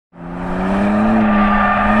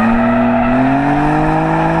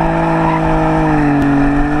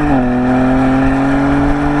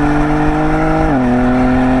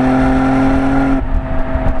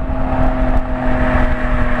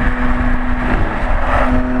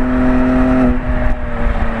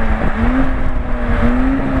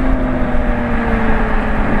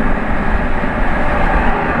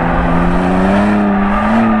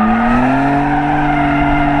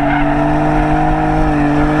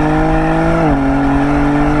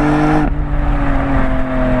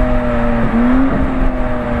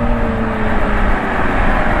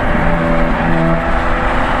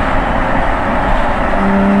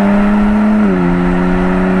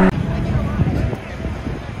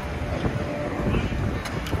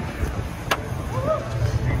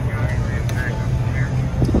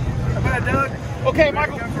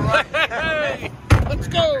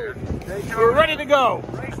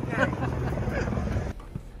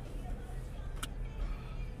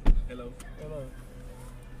Hello. Hello.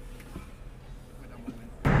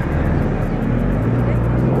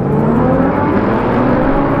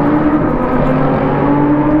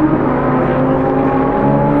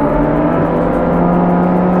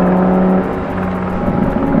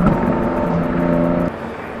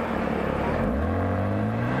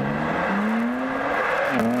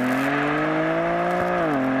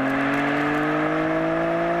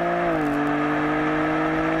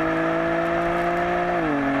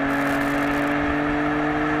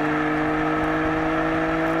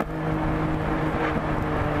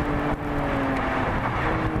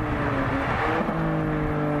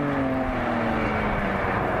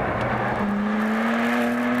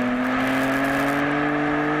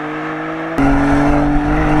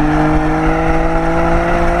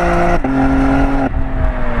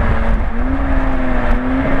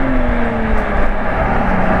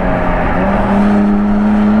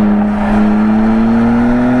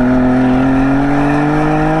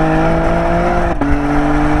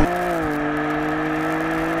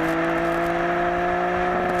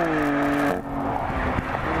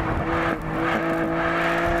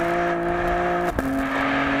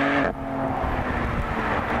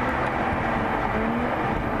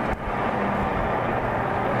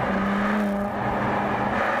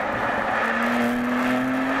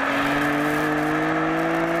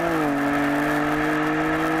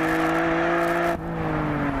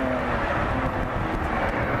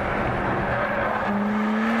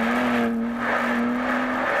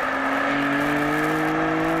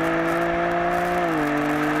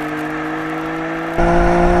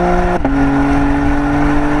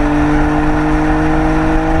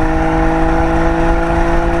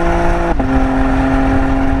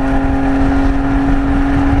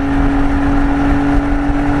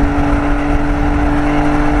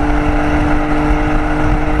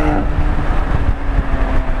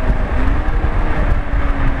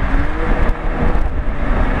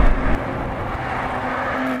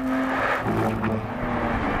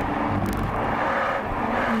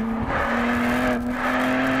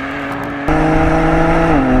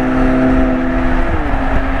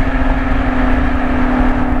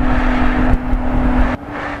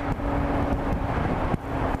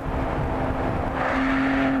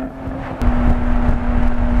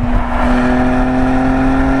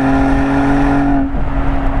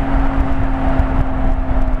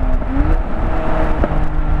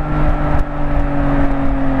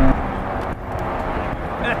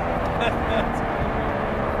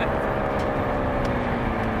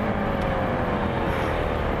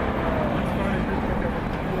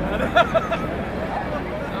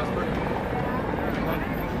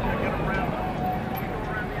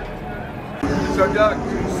 So Doug,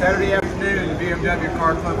 Saturday afternoon, the BMW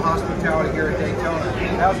Car Club hospitality here at Daytona.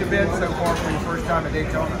 How's it been so far for your first time at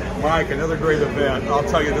Daytona? Mike, another great event. I'll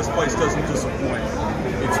tell you, this place doesn't disappoint.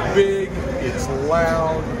 It's big, it's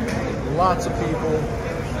loud, lots of people,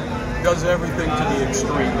 does everything to the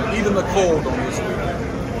extreme, even the cold on this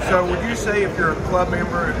weekend. So would you say if you're a club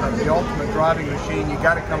member of the Ultimate Driving Machine, you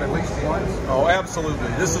got to come at least once? Oh, absolutely.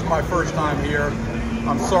 This is my first time here.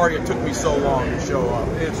 I'm sorry it took me so long to show up.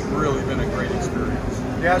 It's really been a great experience.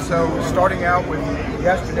 Yeah, so starting out with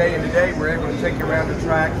yesterday and today, we're able to take you around the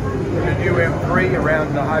track with the new M3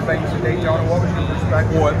 around the high banks of Daytona. What was your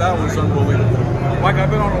perspective? Boy, that was unbelievable. Like, I've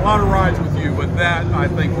been on a lot of rides with you, but that, I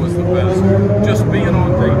think, was the best. Just being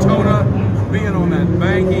on Daytona, being on that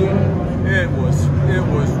banking, it was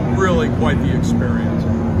really quite the experience.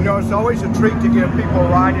 You know, it's always a treat to give people a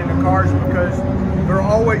ride in the cars because they're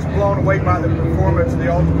always blown away by the performance of the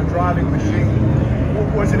Ultimate Driving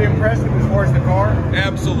Machine. Was it impressive as far as the car?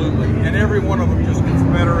 Absolutely, and every one of them just gets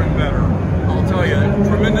better and better. I'll tell you,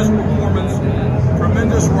 tremendous performance,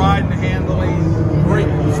 tremendous ride and handling, great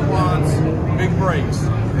response, big brakes.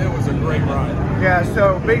 It was a great ride. Yeah,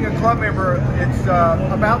 so being a club member, it's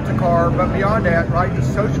about the car, but beyond that, right, the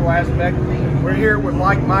social aspect. We're here with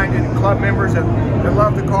like-minded club members that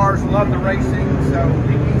love the cars, love the racing, so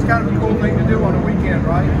it's kind of a cool thing to do on a weekend,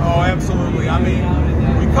 right? Oh, absolutely. I mean,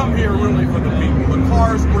 we come here really for the people. The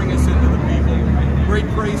cars bring us into the people. Great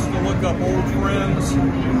place to look up old friends,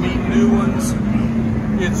 meet new ones.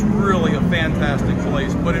 It's really a fantastic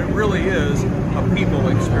place, but it really is a people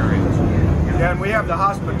experience. Yeah, and we have the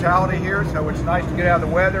hospitality here, so it's nice to get out of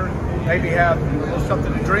the weather, maybe have a little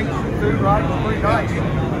something to drink, some food, right? It's pretty nice.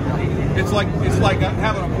 It's like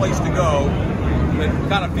having a place to go that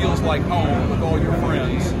kind of feels like home with all your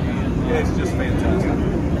friends. It's just fantastic.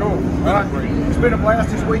 Cool. All right. It's been a blast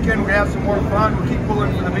this weekend. We're going to have some more fun. We'll keep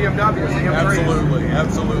pulling for the BMW. Absolutely,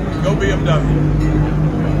 absolutely. Go BMW.